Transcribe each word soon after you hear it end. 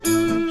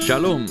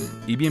Shalom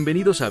y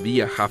bienvenidos a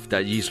Vía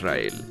Haftaj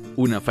Israel,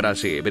 una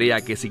frase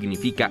hebrea que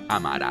significa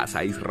amarás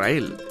a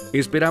Israel.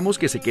 Esperamos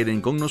que se queden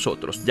con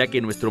nosotros, ya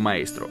que nuestro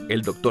maestro,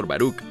 el Dr.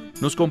 Baruch,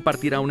 nos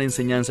compartirá una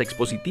enseñanza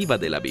expositiva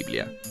de la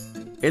Biblia.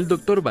 El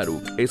Dr.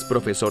 Baruch es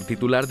profesor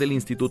titular del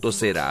Instituto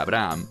Zera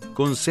Abraham,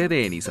 con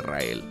sede en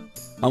Israel.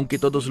 Aunque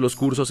todos los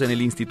cursos en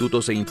el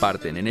instituto se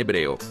imparten en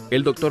hebreo,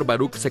 el Dr.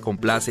 Baruch se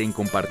complace en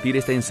compartir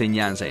esta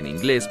enseñanza en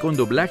inglés con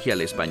doblaje al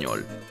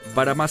español.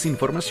 Para más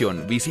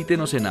información,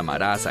 visítenos en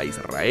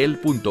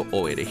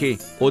amarasaisrael.org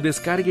o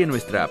descargue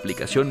nuestra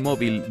aplicación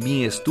móvil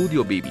Mi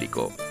Estudio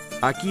Bíblico.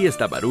 Aquí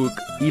está Baruch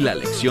y la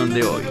lección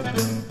de hoy.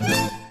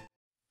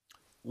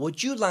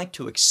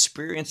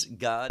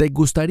 ¿Te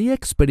gustaría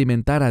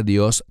experimentar a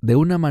Dios de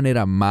una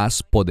manera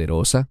más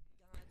poderosa?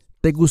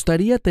 ¿Te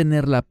gustaría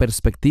tener la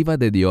perspectiva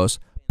de Dios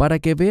para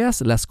que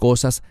veas las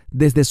cosas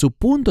desde su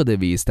punto de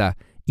vista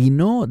y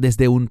no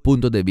desde un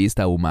punto de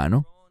vista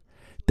humano?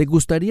 ¿Te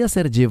gustaría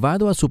ser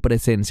llevado a su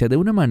presencia de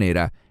una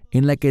manera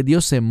en la que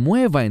Dios se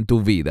mueva en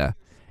tu vida,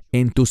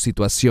 en tus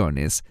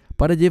situaciones,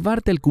 para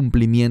llevarte al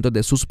cumplimiento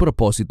de sus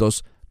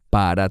propósitos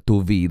para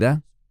tu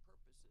vida?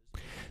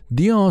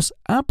 Dios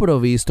ha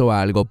provisto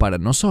algo para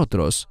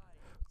nosotros,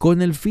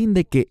 con el fin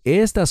de que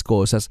estas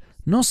cosas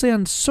no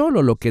sean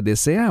solo lo que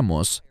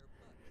deseamos,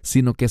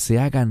 sino que se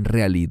hagan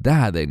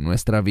realidad en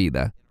nuestra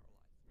vida.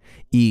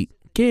 ¿Y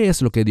qué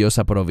es lo que Dios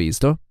ha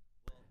provisto?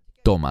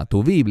 Toma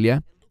tu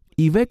Biblia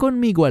y ve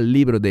conmigo al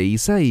libro de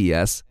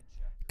Isaías,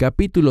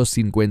 capítulo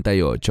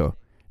 58.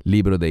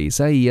 Libro de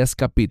Isaías,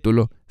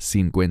 capítulo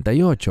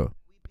 58.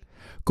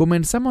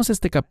 Comenzamos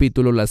este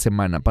capítulo la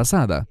semana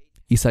pasada.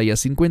 Isaías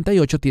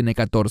 58 tiene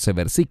 14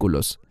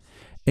 versículos.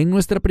 En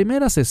nuestra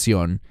primera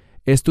sesión,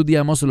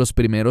 estudiamos los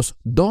primeros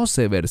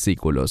 12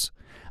 versículos.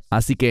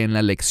 Así que en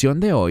la lección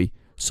de hoy,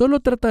 solo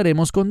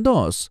trataremos con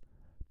 2,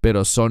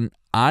 pero son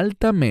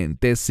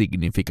altamente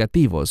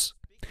significativos.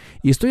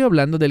 Y estoy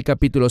hablando del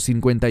capítulo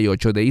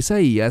 58 de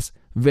Isaías,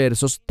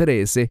 versos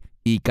 13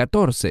 y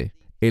 14.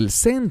 El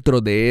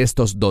centro de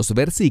estos 2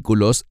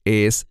 versículos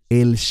es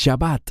el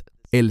Shabbat,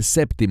 el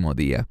séptimo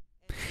día.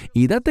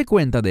 Y date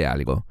cuenta de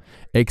algo.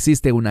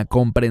 Existe una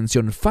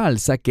comprensión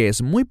falsa que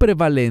es muy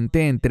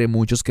prevalente entre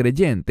muchos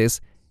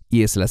creyentes,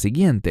 y es la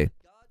siguiente: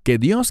 que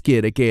Dios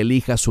quiere que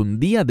elijas un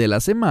día de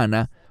la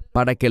semana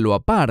para que lo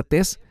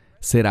apartes,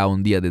 será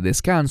un día de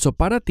descanso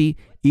para ti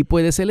y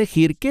puedes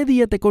elegir qué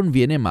día te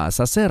conviene más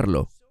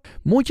hacerlo.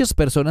 Muchas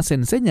personas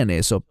enseñan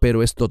eso,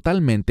 pero es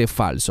totalmente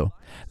falso.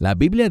 La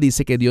Biblia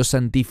dice que Dios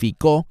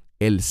santificó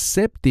el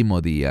séptimo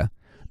día,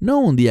 no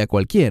un día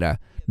cualquiera,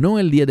 no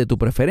el día de tu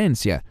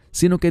preferencia,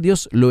 sino que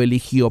Dios lo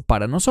eligió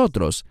para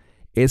nosotros.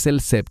 Es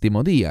el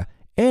séptimo día.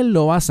 Él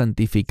lo ha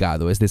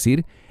santificado, es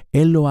decir,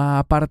 Él lo ha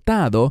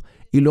apartado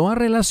y lo ha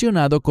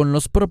relacionado con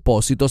los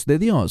propósitos de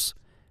Dios.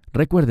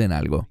 Recuerden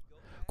algo.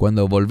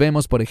 Cuando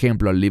volvemos, por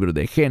ejemplo, al libro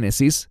de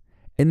Génesis,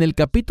 en el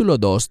capítulo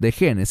 2 de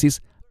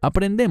Génesis,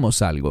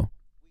 aprendemos algo.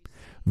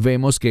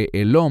 Vemos que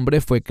el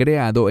hombre fue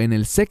creado en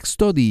el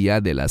 6º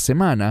día de la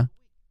semana,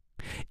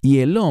 y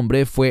el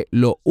hombre fue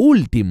lo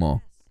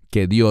último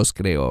que Dios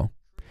creó.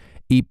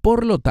 Y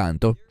por lo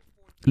tanto,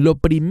 lo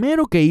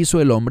primero que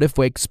hizo el hombre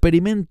fue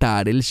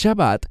experimentar el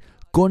Shabbat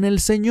con el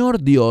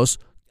Señor Dios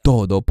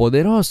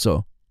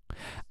Todopoderoso.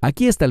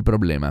 Aquí está el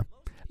problema.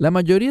 La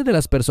mayoría de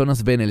las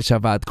personas ven el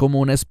Shabbat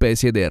como una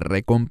especie de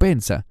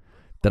recompensa.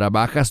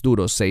 Trabajas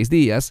duro 6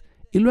 días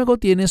y luego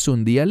tienes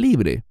un día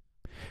libre.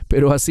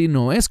 Pero así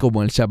no es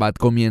como el Shabbat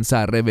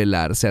comienza a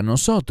revelarse a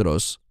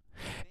nosotros.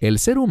 El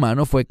ser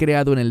humano fue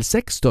creado en el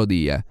 6º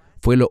día,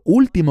 fue lo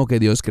último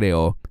que Dios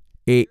creó,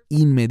 e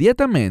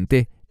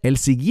inmediatamente el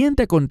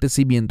siguiente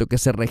acontecimiento que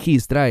se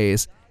registra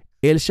es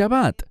el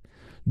Shabbat.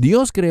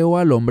 Dios creó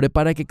al hombre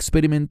para que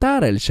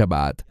experimentara el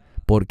Shabbat.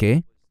 ¿Por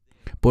qué?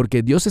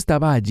 Porque Dios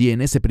estaba allí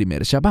en ese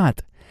primer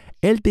Shabbat.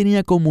 Él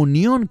tenía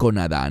comunión con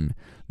Adán.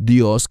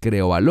 Dios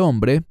creó al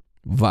hombre,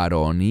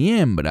 varón y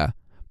hembra,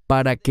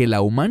 para que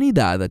la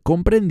humanidad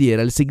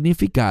comprendiera el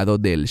significado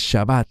del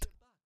Shabbat.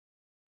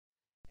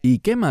 ¿Y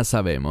qué más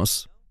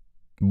sabemos?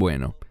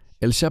 Bueno,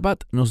 el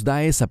Shabbat nos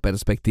da esa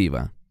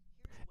perspectiva.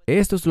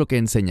 Esto es lo que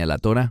enseña la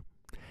Torá.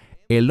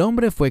 El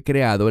hombre fue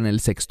creado en el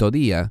 6º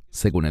día,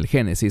 según el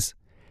Génesis,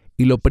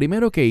 y lo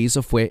primero que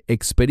hizo fue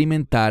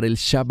experimentar el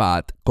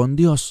Shabbat con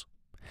Dios.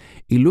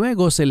 Y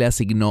luego se le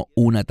asignó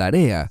una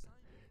tarea.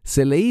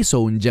 Se le hizo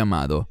un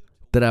llamado,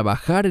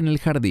 trabajar en el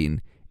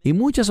jardín y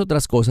muchas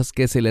otras cosas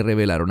que se le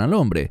revelaron al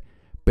hombre,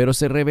 pero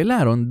se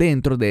revelaron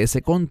dentro de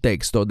ese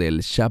contexto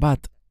del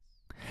Shabbat.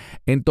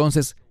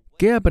 Entonces,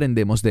 ¿qué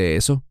aprendemos de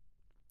eso?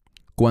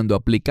 Cuando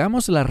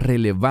aplicamos la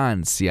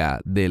relevancia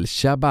del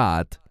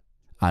Shabbat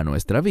a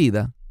nuestra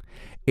vida,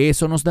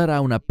 eso nos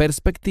dará una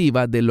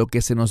perspectiva de lo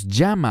que se nos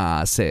llama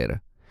a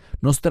hacer.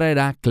 Nos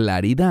traerá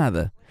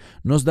claridad,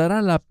 nos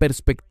dará la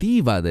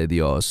perspectiva de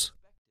Dios.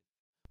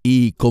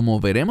 Y como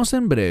veremos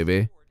en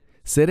breve,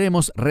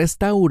 seremos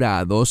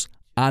restaurados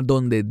a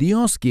donde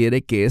Dios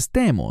quiere que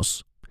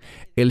estemos.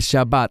 El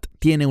Shabbat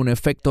tiene un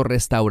efecto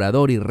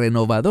restaurador y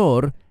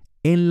renovador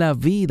en la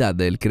vida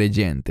del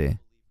creyente.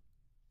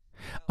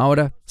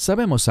 Ahora,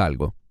 sabemos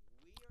algo.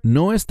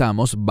 No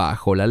estamos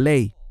bajo la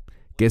ley.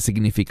 ¿Qué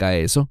significa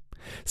eso?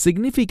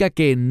 Significa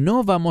que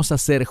no vamos a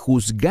ser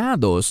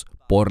juzgados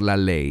por la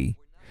ley.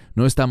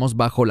 No estamos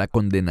bajo la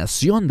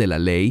condenación de la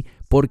ley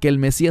porque el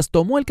Mesías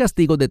tomó el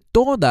castigo de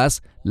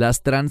todas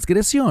las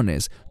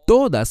transgresiones,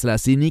 todas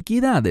las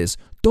iniquidades,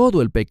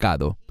 todo el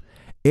pecado.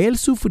 Él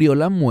sufrió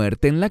la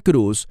muerte en la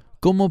cruz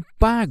como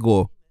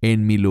pago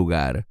en mi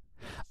lugar.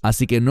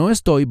 Así que no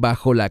estoy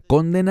bajo la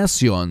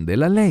condenación de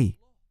la ley.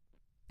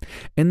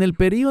 En el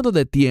período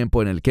de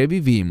tiempo en el que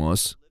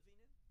vivimos,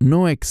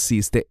 no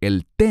existe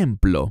el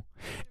templo.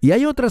 Y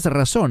hay otras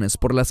razones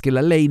por las que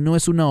la ley no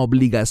es una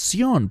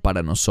obligación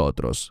para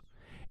nosotros.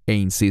 E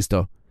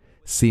insisto,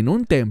 sin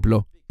un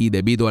templo y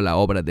debido a la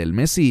obra del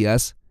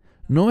Mesías,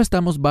 no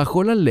estamos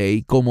bajo la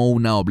ley como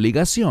una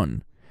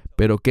obligación.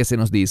 ¿Pero qué se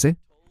nos dice?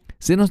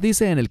 Se nos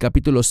dice en el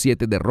capítulo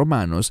 7 de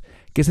Romanos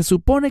que se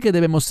supone que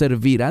debemos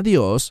servir a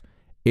Dios.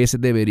 Ese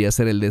debería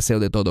ser el deseo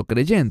de todo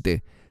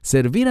creyente,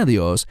 servir a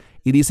Dios,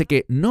 y dice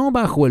que no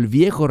bajo el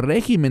viejo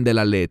régimen de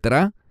la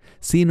letra,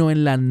 sino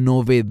en la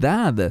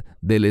novedad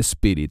del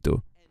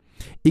Espíritu.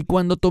 Y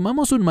cuando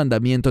tomamos un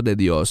mandamiento de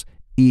Dios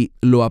y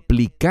lo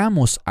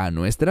aplicamos a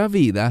nuestra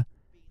vida,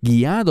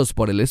 guiados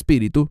por el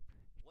Espíritu,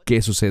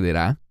 ¿qué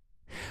sucederá?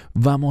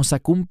 Vamos a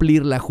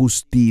cumplir la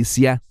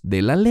justicia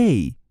de la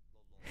ley.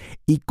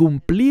 Y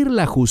cumplir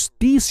la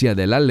justicia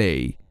de la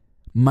ley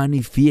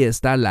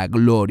manifiesta la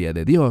gloria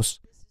de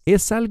Dios.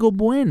 Es algo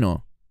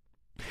bueno.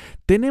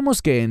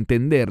 Tenemos que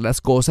entender las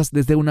cosas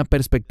desde una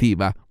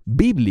perspectiva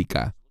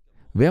bíblica.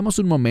 Veamos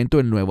un momento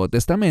el Nuevo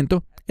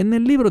Testamento en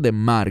el libro de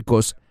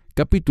Marcos,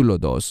 capítulo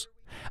 2.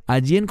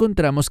 Allí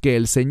encontramos que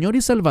el Señor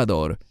y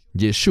Salvador,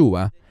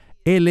 Yeshua,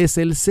 Él es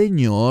el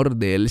Señor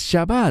del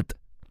Shabbat.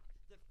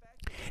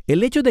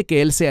 El hecho de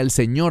que Él sea el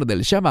Señor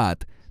del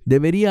Shabbat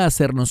debería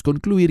hacernos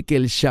concluir que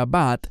el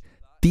Shabbat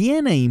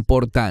tiene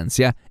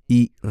importancia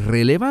y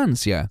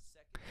relevancia.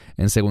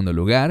 En segundo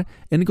lugar,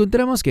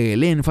 encontramos que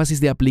el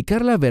énfasis de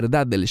aplicar la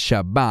verdad del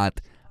Shabbat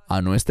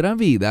a nuestra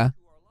vida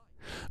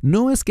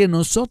no es que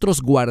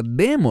nosotros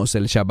guardemos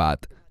el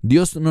Shabbat.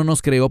 Dios no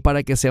nos creó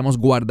para que seamos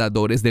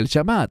guardadores del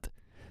Shabbat,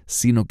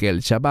 sino que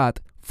el Shabbat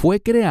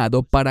fue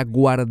creado para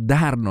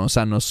guardarnos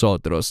a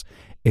nosotros.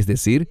 Es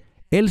decir,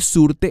 Él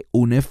surte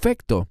un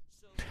efecto.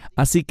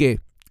 Así que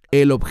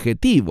el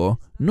objetivo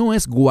no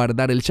es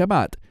guardar el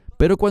Shabbat,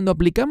 pero cuando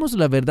aplicamos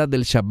la verdad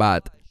del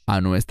Shabbat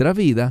a nuestra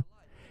vida,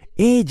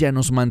 ella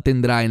nos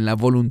mantendrá en la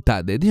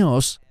voluntad de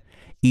Dios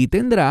y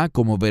tendrá,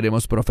 como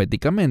veremos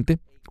proféticamente,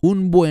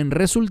 un buen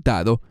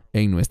resultado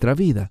en nuestra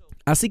vida.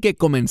 Así que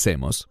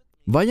comencemos.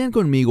 Vayan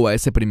conmigo a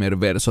ese primer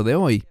verso de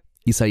hoy.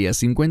 Isaías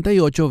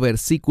 58,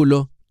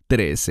 versículo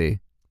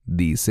 13.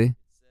 Dice: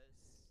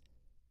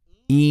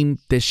 Im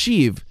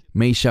teshiv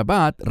mei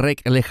Shabbat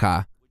rek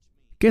lecha.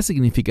 ¿Qué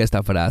significa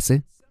esta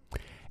frase?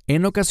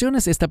 En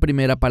ocasiones esta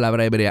primera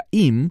palabra hebrea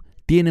im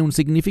tiene un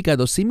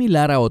significado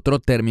similar a otro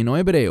término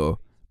hebreo,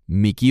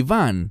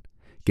 mikivan,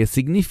 que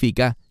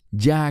significa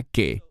ya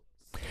que.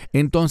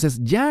 Entonces,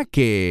 ya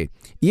que,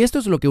 y esto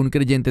es lo que un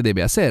creyente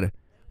debe hacer,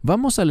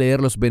 vamos a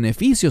leer los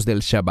beneficios del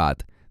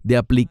Shabbat, de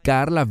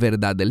aplicar la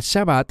verdad del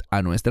Shabbat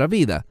a nuestra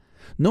vida,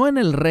 no en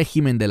el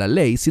régimen de la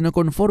ley, sino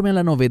conforme a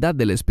la novedad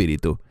del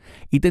Espíritu,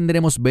 y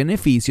tendremos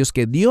beneficios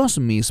que Dios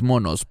mismo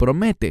nos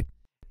promete.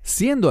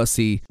 Siendo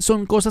así,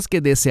 son cosas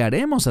que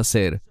desearemos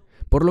hacer,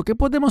 por lo que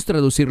podemos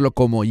traducirlo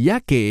como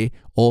ya que,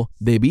 o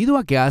debido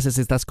a que haces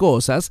estas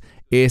cosas,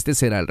 este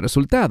será el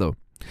resultado.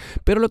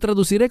 Pero lo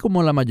traduciré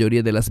como la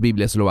mayoría de las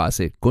Biblias lo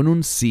hace, con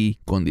un sí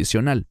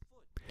condicional.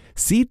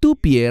 Si tu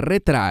pie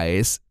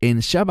retraes en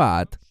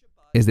Shabbat,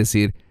 es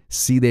decir,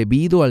 si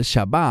debido al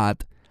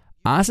Shabbat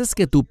haces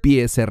que tu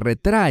pie se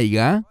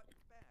retraiga,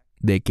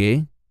 ¿de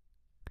qué?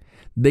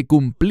 De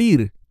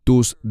cumplir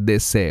tus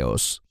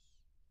deseos.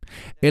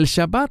 El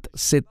Shabbat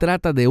se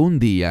trata de un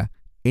día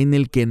en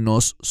el que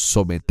nos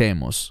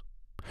sometemos.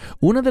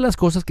 Una de las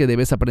cosas que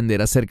debes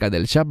aprender acerca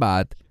del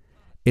Shabbat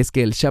es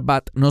que el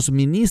Shabbat nos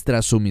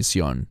ministra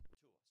sumisión.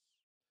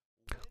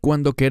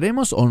 Cuando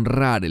queremos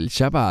honrar el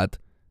Shabbat,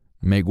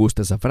 me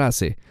gusta esa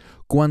frase,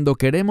 cuando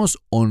queremos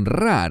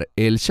honrar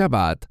el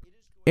Shabbat,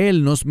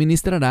 Él nos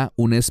ministrará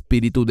un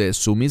espíritu de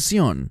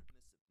sumisión.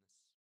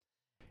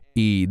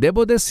 Y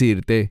debo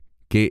decirte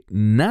que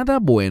nada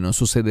bueno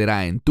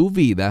sucederá en tu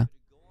vida,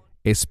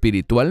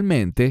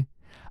 espiritualmente,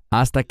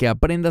 hasta que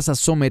aprendas a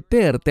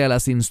someterte a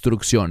las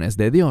instrucciones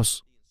de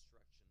Dios.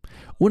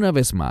 Una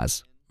vez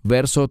más,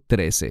 verso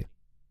 13.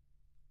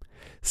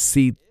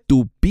 Si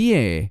tu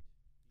pie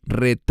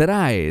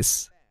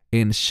retraes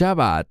en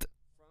Shabbat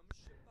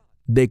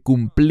de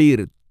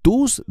cumplir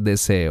tus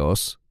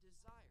deseos,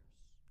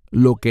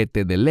 lo que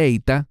te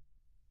deleita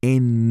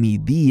en mi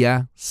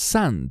día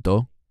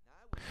santo,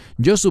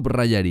 yo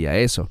subrayaría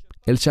eso.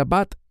 El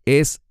Shabbat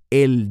es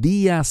el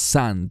día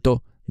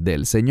santo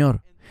del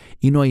Señor.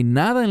 Y no hay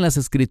nada en las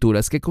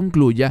Escrituras que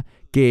concluya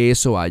que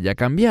eso haya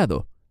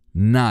cambiado.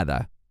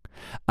 Nada.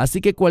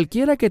 Así que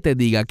cualquiera que te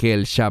diga que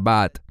el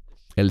Shabbat,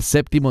 el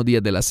séptimo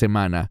día de la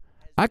semana,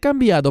 ha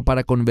cambiado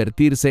para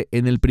convertirse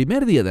en el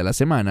primer día de la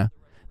semana.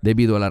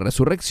 Debido a la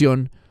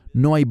resurrección,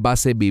 no hay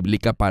base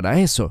bíblica para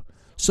eso.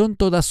 Son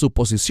todas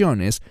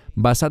suposiciones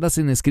basadas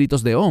en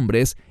escritos de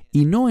hombres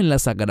y no en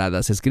las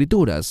Sagradas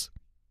Escrituras.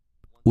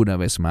 Una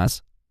vez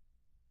más,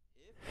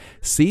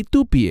 si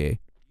tu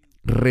pie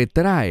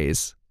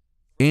retraes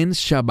en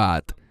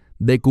Shabbat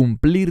de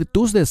cumplir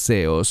tus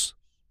deseos,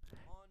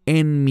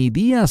 en mi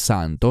día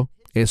santo,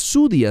 es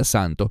su día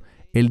santo,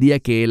 el día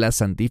que Él ha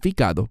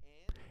santificado,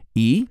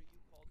 y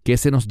 ¿qué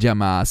se nos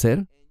llama a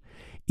hacer?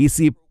 Y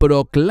si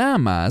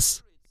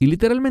proclamas, y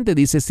literalmente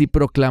dice, si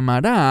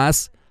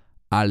proclamarás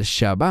al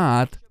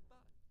Shabbat,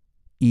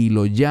 y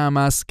lo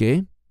llamas,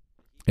 ¿qué?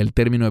 El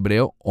término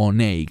hebreo,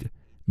 oneig,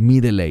 mi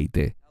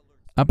deleite.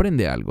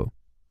 Aprende algo.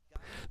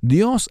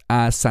 Dios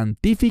ha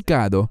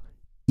santificado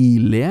y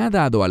le ha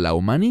dado a la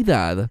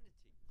humanidad,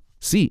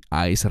 sí,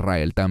 a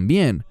Israel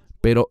también,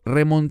 pero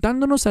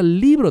remontándonos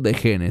al libro de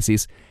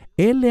Génesis,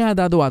 Él le ha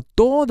dado a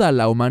toda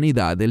la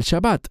humanidad el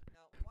Shabbat.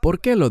 ¿Por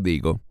qué lo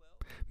digo?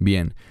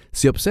 Bien,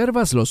 si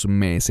observas los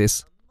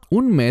meses,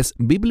 un mes,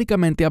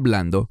 bíblicamente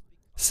hablando,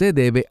 se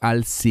debe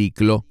al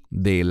ciclo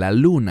de la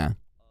luna.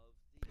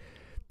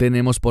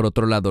 Tenemos por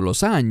otro lado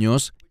los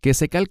años, que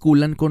se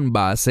calculan con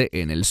base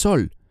en el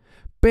sol.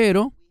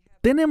 Pero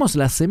tenemos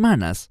las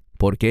semanas.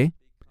 ¿Por qué?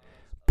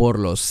 Por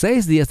los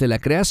 6 días de la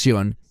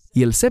creación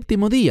y el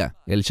séptimo día,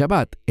 el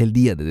Shabbat, el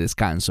día de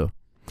descanso.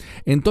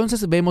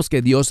 Entonces vemos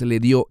que Dios le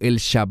dio el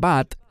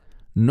Shabbat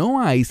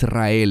no a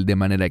Israel de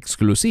manera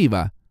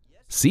exclusiva.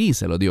 Sí,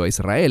 se lo dio a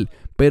Israel,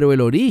 pero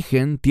el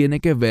origen tiene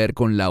que ver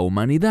con la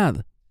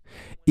humanidad.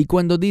 Y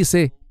cuando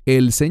dice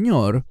el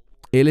Señor,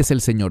 Él es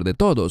el Señor de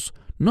todos,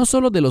 no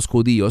solo de los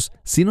judíos,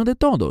 sino de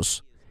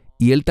todos.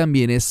 Y Él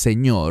también es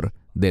Señor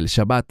del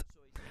Shabbat.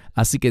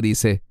 Así que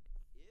dice,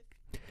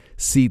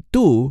 si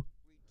tú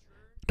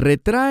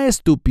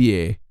retraes tu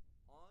pie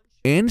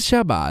en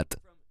Shabbat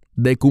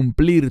de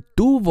cumplir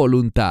tu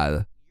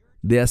voluntad,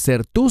 de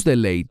hacer tus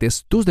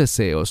deleites, tus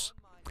deseos,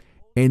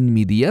 en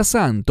mi día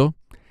santo,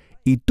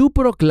 y tú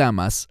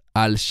proclamas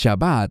al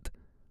Shabbat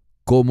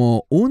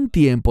como un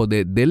tiempo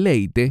de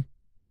deleite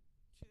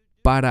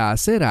para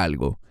hacer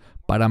algo,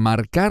 para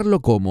marcarlo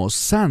como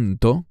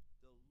santo,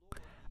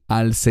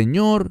 al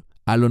Señor,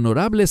 al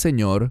honorable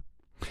Señor.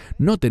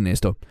 Noten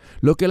esto,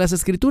 lo que las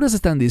Escrituras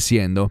están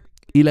diciendo,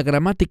 y la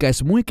gramática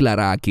es muy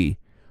clara aquí.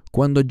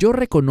 Cuando yo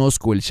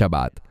reconozco el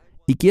Shabbat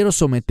y quiero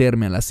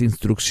someterme a las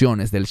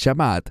instrucciones del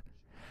Shabbat,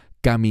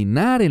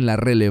 caminar en la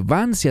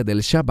relevancia del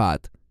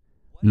Shabbat,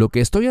 lo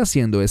que estoy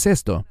haciendo es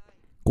esto.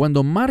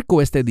 Cuando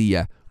marco este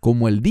día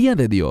como el día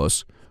de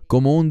Dios,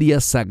 como un día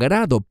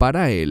sagrado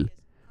para Él,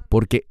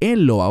 porque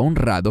Él lo ha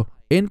honrado,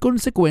 en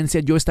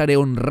consecuencia yo estaré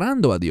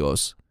honrando a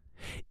Dios.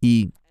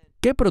 ¿Y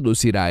qué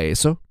producirá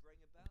eso?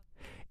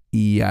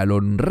 Y al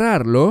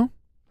honrarlo,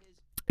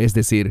 es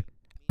decir,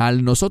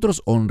 al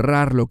nosotros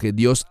honrar lo que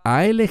Dios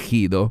ha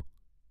elegido,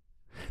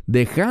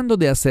 dejando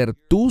de hacer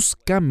tus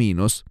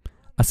caminos,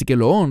 así que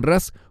lo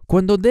honras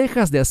cuando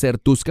dejas de hacer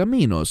tus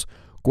caminos,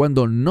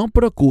 cuando no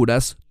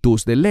procuras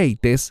tus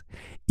deleites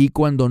y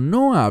cuando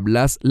no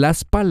hablas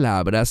las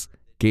palabras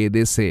que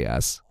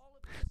deseas.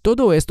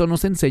 Todo esto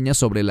nos enseña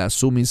sobre la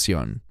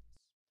sumisión.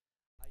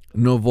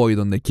 No voy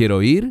donde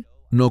quiero ir,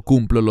 no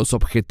cumplo los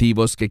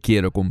objetivos que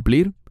quiero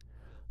cumplir,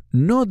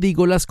 no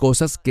digo las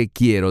cosas que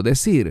quiero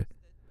decir.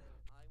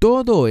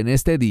 Todo en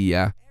este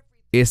día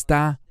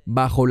está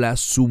bajo la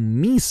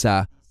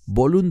sumisa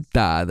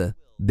voluntad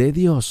de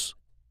Dios.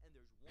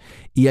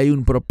 Y hay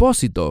un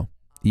propósito,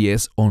 y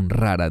es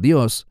honrar a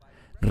Dios,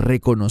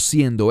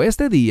 reconociendo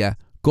este día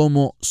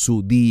como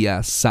su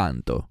día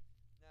santo.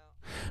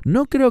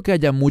 No creo que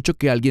haya mucho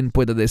que alguien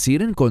pueda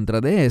decir en contra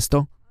de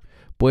esto,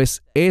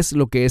 pues es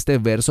lo que este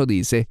verso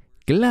dice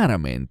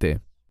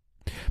claramente.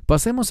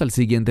 Pasemos al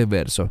siguiente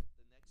verso,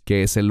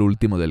 que es el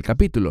último del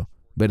capítulo,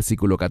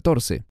 versículo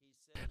 14.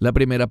 La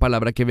primera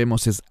palabra que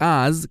vemos es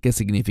az, que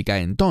significa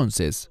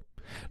entonces.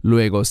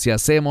 Luego, si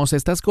hacemos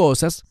estas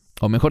cosas,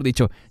 o mejor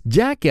dicho,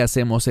 ya que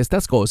hacemos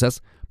estas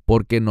cosas,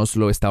 porque nos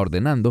lo está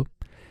ordenando,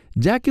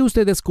 ya que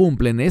ustedes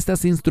cumplen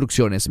estas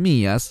instrucciones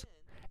mías,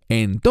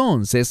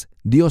 entonces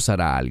Dios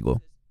hará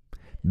algo.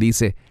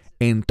 Dice,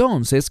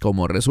 entonces,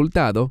 como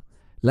resultado,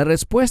 la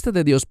respuesta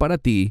de Dios para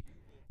ti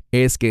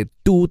es que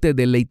tú te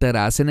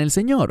deleitarás en el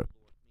Señor.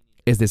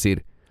 Es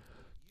decir,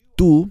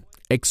 tú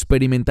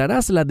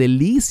experimentarás la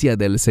delicia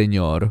del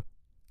Señor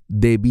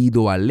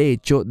debido al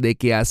hecho de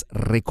que has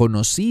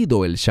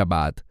reconocido el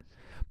Shabbat,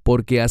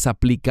 porque has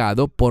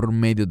aplicado por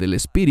medio del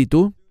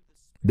Espíritu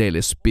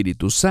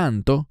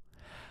Santo,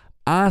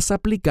 has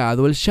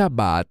aplicado el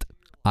Shabbat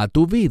a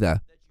tu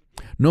vida.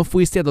 No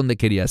fuiste a donde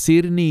querías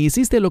ir ni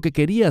hiciste lo que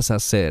querías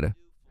hacer,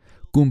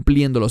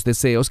 cumpliendo los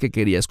deseos que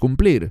querías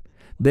cumplir,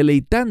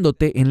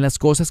 deleitándote en las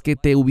cosas que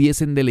te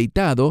hubiesen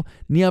deleitado,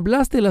 ni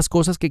hablaste las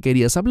cosas que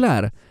querías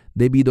hablar,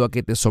 debido a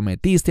que te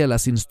sometiste a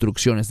las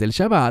instrucciones del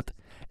Shabbat.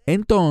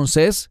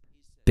 Entonces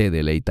te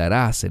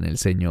deleitarás en el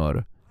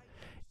Señor.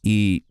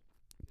 ¿Y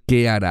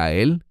qué hará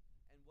Él?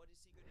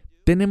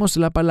 Tenemos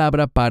la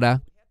palabra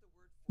para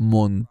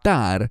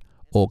montar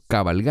o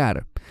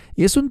cabalgar.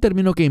 Y es un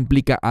término que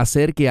implica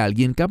hacer que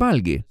alguien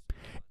cabalgue.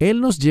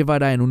 Él nos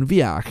llevará en un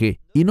viaje,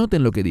 y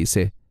noten lo que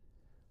dice: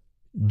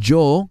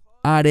 yo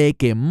haré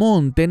que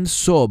monten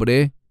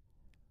sobre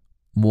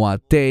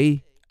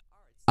Moatei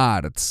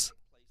Arts,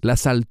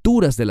 las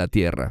alturas de la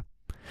tierra.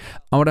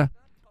 Ahora,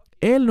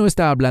 Él no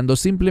está hablando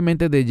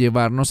simplemente de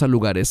llevarnos a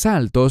lugares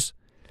altos,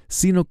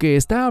 sino que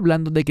está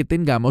hablando de que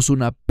tengamos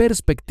una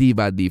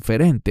perspectiva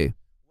diferente.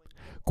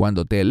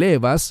 Cuando te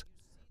elevas,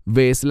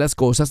 ves las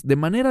cosas de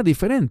manera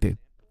diferente.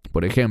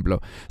 Por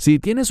ejemplo, si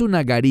tienes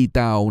una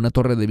garita o una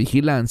torre de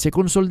vigilancia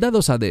con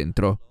soldados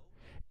adentro,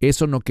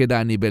 eso no queda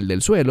a nivel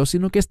del suelo,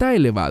 sino que está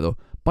elevado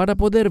para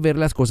poder ver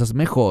las cosas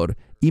mejor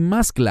y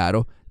más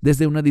claro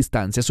desde una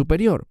distancia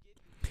superior.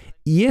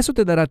 Y eso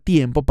te dará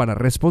tiempo para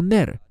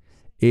responder.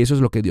 Eso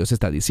es lo que Dios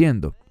está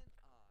diciendo.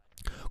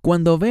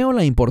 Cuando veo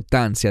la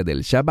importancia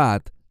del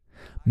Shabbat,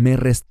 me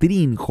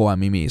restrinjo a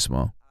mí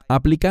mismo,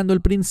 aplicando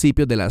el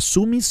principio de la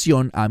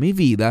sumisión a mi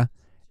vida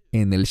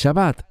en el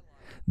Shabbat,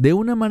 de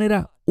una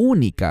manera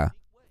única.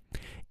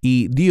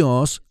 Y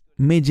Dios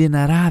me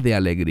llenará de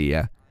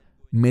alegría.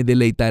 Me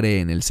deleitaré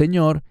en el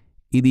Señor,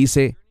 y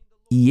dice,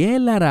 y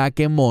Él hará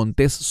que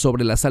montes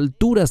sobre las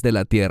alturas de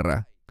la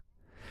tierra.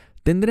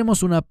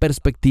 Tendremos una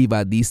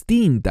perspectiva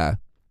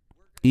distinta.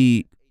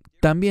 Y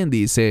también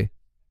dice,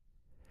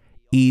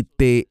 y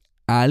te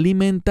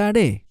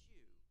alimentaré,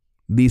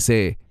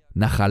 dice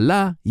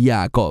Nahalá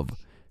Jacob,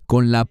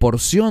 con la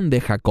porción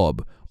de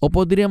Jacob, o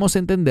podríamos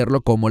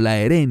entenderlo como la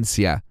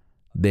herencia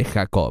de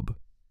Jacob.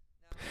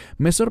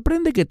 Me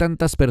sorprende que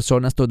tantas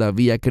personas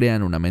todavía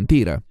crean una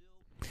mentira.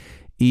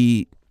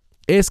 Y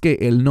es que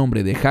el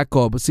nombre de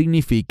Jacob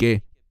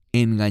signifique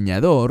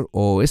engañador,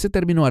 o ese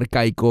término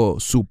arcaico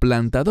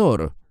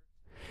suplantador,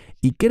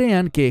 y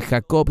crean que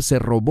Jacob se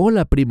robó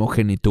la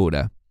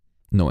primogenitura.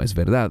 No es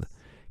verdad,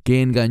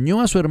 que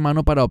engañó a su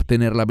hermano para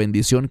obtener la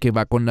bendición que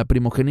va con la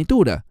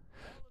primogenitura.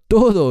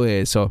 Todo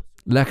eso,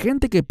 la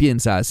gente que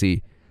piensa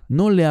así,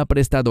 no le ha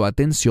prestado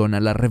atención a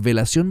la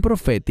revelación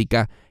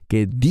profética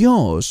que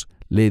Dios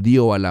le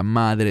dio a la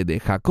madre de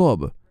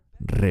Jacob,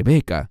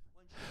 Rebeca,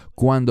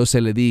 cuando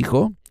se le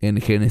dijo, en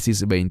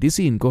Génesis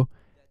 25,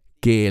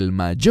 que el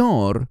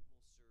mayor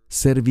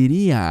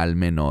serviría al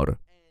menor.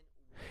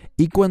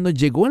 Y cuando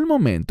llegó el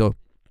momento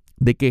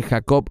de que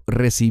Jacob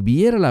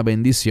recibiera la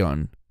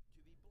bendición,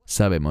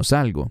 sabemos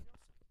algo.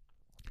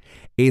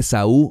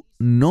 Esaú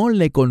no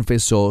le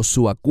confesó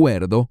su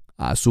acuerdo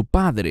a su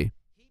padre.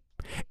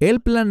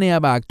 Él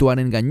planeaba actuar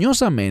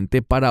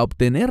engañosamente para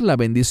obtener la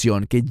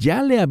bendición que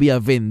ya le había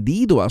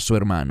vendido a su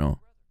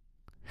hermano.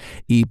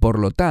 Y por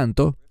lo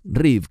tanto,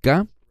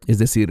 Rivka, es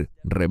decir,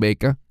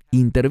 Rebeca,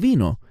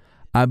 intervino,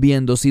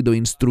 habiendo sido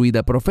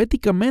instruida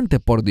proféticamente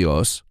por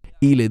Dios,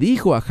 y le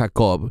dijo a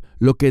Jacob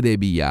lo que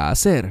debía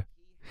hacer.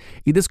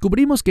 Y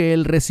descubrimos que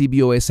él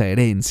recibió esa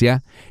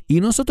herencia, y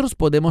nosotros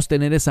podemos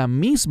tener esa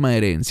misma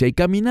herencia y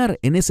caminar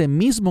en ese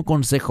mismo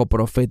consejo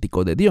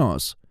profético de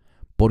Dios,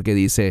 porque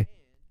dice,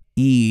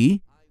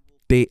 y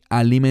te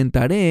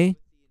alimentaré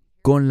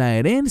con la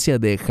herencia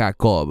de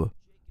Jacob,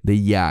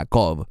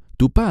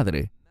 tu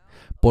padre,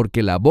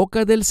 porque la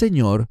boca del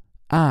Señor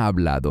ha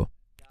hablado.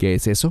 ¿Qué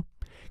es eso?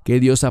 Que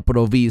Dios ha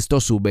provisto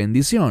su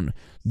bendición.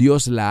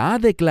 Dios la ha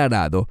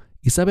declarado,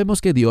 y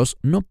sabemos que Dios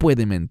no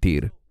puede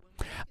mentir.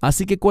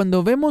 Así que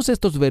cuando vemos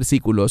estos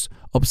versículos,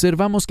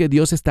 observamos que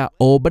Dios está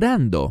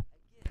obrando.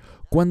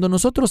 Cuando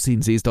nosotros,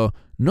 insisto,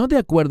 no de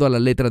acuerdo a la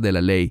letra de la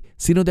ley,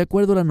 sino de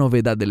acuerdo a la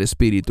novedad del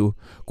Espíritu,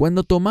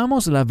 cuando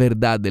tomamos la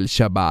verdad del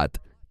Shabbat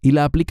y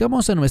la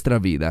aplicamos a nuestra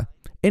vida,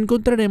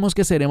 encontraremos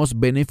que seremos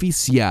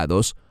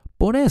beneficiados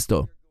por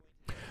esto.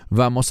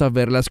 Vamos a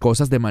ver las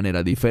cosas de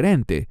manera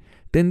diferente.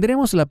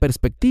 Tendremos la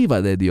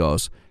perspectiva de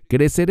Dios.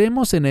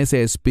 Creceremos en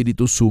ese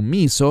espíritu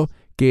sumiso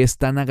que es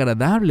tan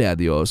agradable a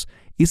Dios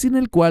y sin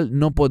el cual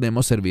no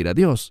podemos servir a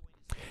Dios.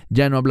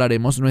 Ya no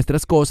hablaremos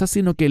nuestras cosas,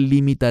 sino que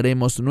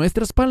limitaremos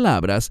nuestras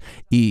palabras.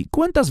 ¿Y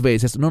cuántas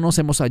veces no nos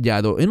hemos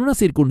hallado en una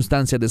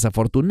circunstancia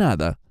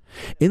desafortunada,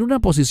 en una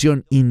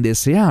posición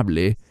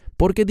indeseable,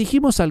 porque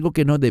dijimos algo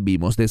que no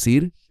debimos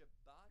decir?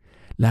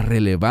 La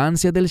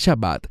relevancia del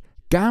Shabbat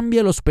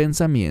cambia los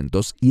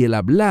pensamientos y el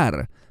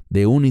hablar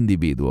de un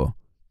individuo.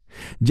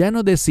 Ya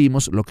no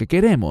decimos lo que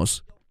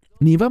queremos,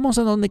 ni vamos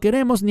a donde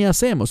queremos, ni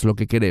hacemos lo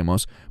que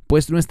queremos,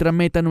 pues nuestra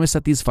meta no es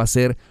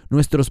satisfacer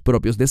nuestros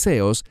propios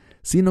deseos,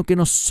 sino que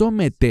nos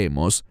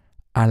sometemos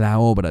a la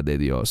obra de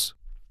Dios.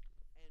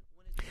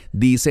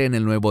 Dice en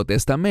el Nuevo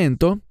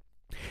Testamento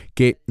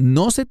que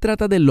no se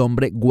trata del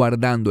hombre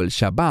guardando el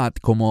Shabbat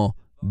como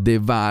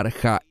Devar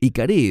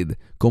ha-Ikarid,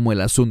 como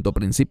el asunto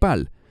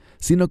principal,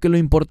 sino que lo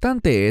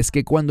importante es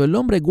que cuando el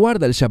hombre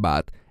guarda el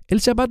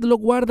Shabbat lo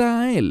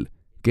guarda a él.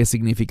 ¿Qué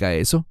significa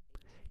eso?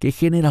 Que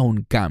genera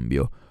un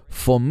cambio,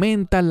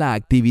 fomenta la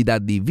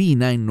actividad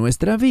divina en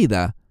nuestra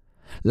vida,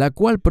 la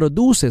cual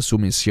produce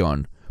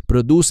sumisión,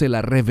 produce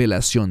la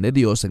revelación de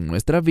Dios en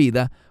nuestra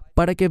vida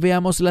para que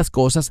veamos las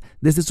cosas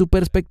desde su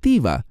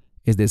perspectiva,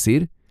 es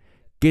decir,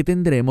 que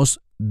tendremos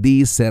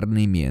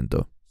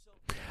discernimiento.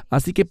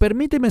 Así que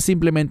permíteme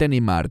simplemente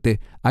animarte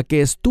a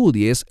que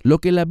estudies lo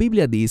que la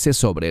Biblia dice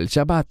sobre el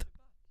Shabbat.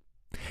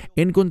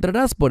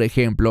 Encontrarás, por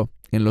ejemplo,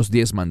 en los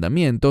 10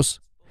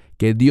 mandamientos,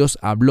 que Dios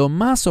habló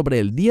más sobre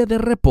el día de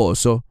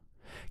reposo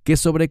que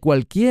sobre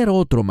cualquier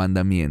otro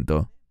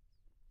mandamiento.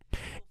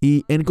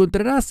 Y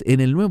encontrarás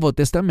en el Nuevo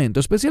Testamento,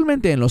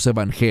 especialmente en los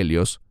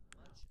Evangelios,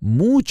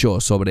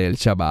 mucho sobre el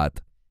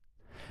Shabbat.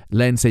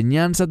 La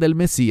enseñanza del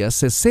Mesías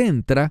se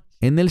centra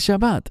en el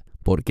Shabbat.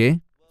 ¿Por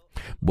qué?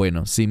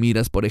 Bueno, si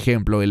miras, por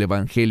ejemplo, el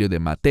Evangelio de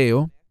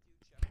Mateo,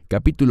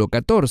 capítulo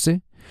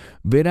 14,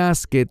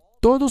 verás que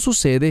todo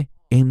sucede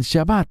en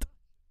Shabbat.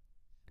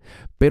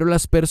 Pero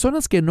las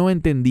personas que no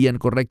entendían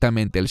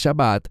correctamente el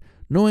Shabbat,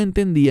 no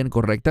entendían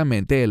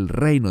correctamente el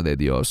reino de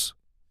Dios.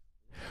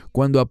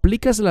 Cuando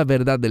aplicas la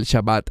verdad del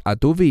Shabbat a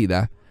tu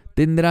vida,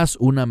 tendrás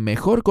una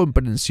mejor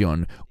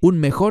comprensión, un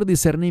mejor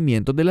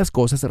discernimiento de las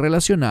cosas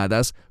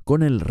relacionadas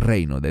con el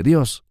reino de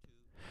Dios,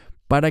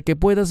 para que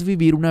puedas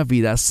vivir una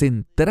vida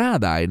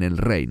centrada en el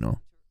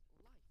reino.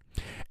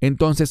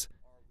 Entonces,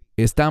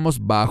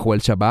 ¿estamos bajo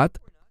el Shabbat?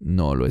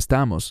 No lo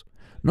estamos.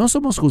 No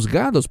somos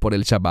juzgados por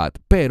el Shabbat,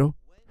 pero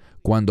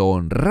cuando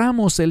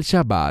honramos el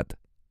Shabbat,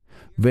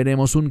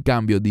 veremos un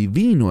cambio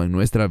divino en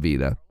nuestra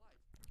vida.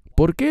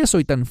 ¿Por qué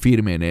soy tan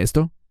firme en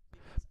esto?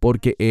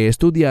 Porque he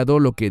estudiado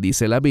lo que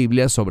dice la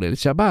Biblia sobre el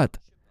Shabbat,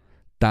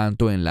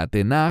 tanto en la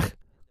Tenaj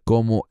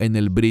como en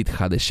el Brit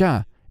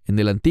Hadeshah, en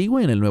el Antiguo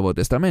y en el Nuevo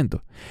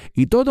Testamento.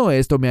 Y todo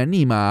esto me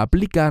anima a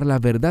aplicar la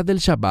verdad del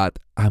Shabbat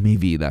a mi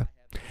vida.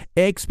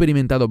 He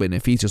experimentado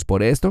beneficios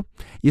por esto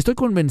y estoy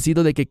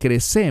convencido de que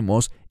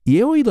crecemos y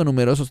he oído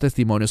numerosos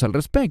testimonios al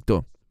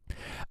respecto.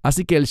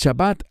 Así que el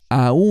Shabbat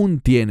aún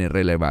tiene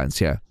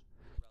relevancia.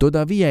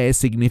 Todavía es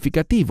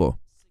significativo.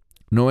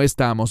 No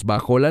estamos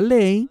bajo la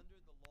ley.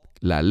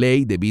 La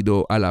ley,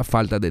 debido a la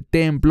falta de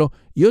templo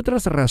y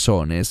otras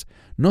razones,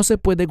 no se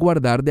puede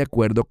guardar de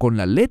acuerdo con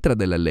la letra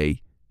de la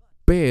ley.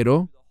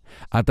 Pero,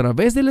 a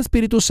través del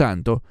Espíritu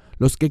Santo,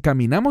 los que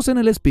caminamos en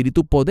el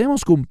Espíritu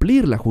podemos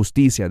cumplir la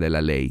justicia de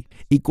la ley.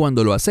 Y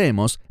cuando lo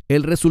hacemos,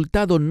 el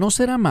resultado no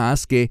será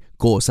más que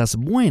cosas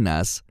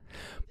buenas.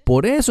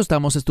 Por eso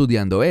estamos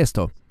estudiando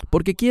esto,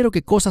 porque quiero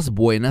que cosas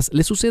buenas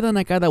le sucedan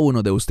a cada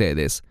uno de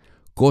ustedes.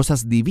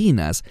 Cosas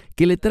divinas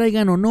que le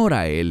traigan honor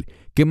a Él,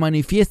 que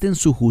manifiesten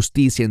su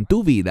justicia en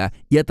tu vida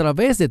y a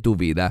través de tu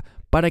vida,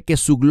 para que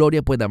su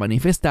gloria pueda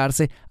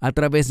manifestarse a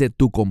través de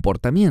tu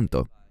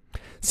comportamiento.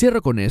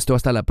 Cierro con esto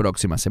hasta la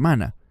próxima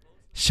semana.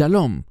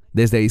 Shalom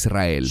desde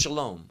Israel.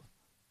 Shalom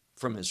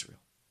from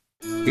Israel.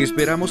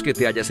 Esperamos que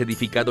te hayas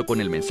edificado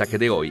con el mensaje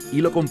de hoy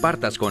y lo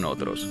compartas con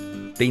otros.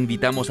 Te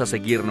invitamos a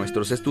seguir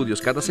nuestros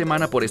estudios cada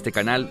semana por este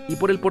canal y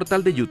por el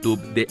portal de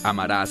YouTube de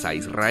Amarás a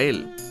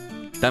Israel.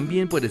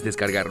 También puedes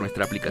descargar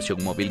nuestra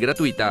aplicación móvil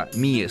gratuita,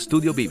 Mi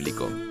Estudio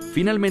Bíblico.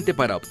 Finalmente,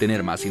 para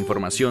obtener más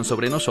información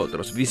sobre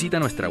nosotros, visita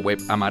nuestra web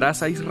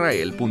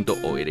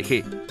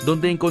amarasaisrael.org,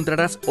 donde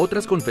encontrarás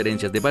otras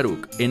conferencias de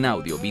Baruch en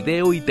audio,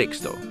 video y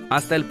texto.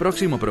 Hasta el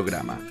próximo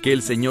programa. Que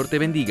el Señor te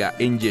bendiga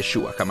en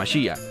Yeshua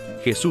HaMashiach,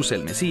 Jesús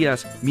el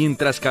Mesías,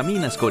 mientras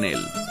caminas con Él.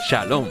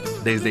 Shalom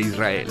desde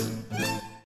Israel.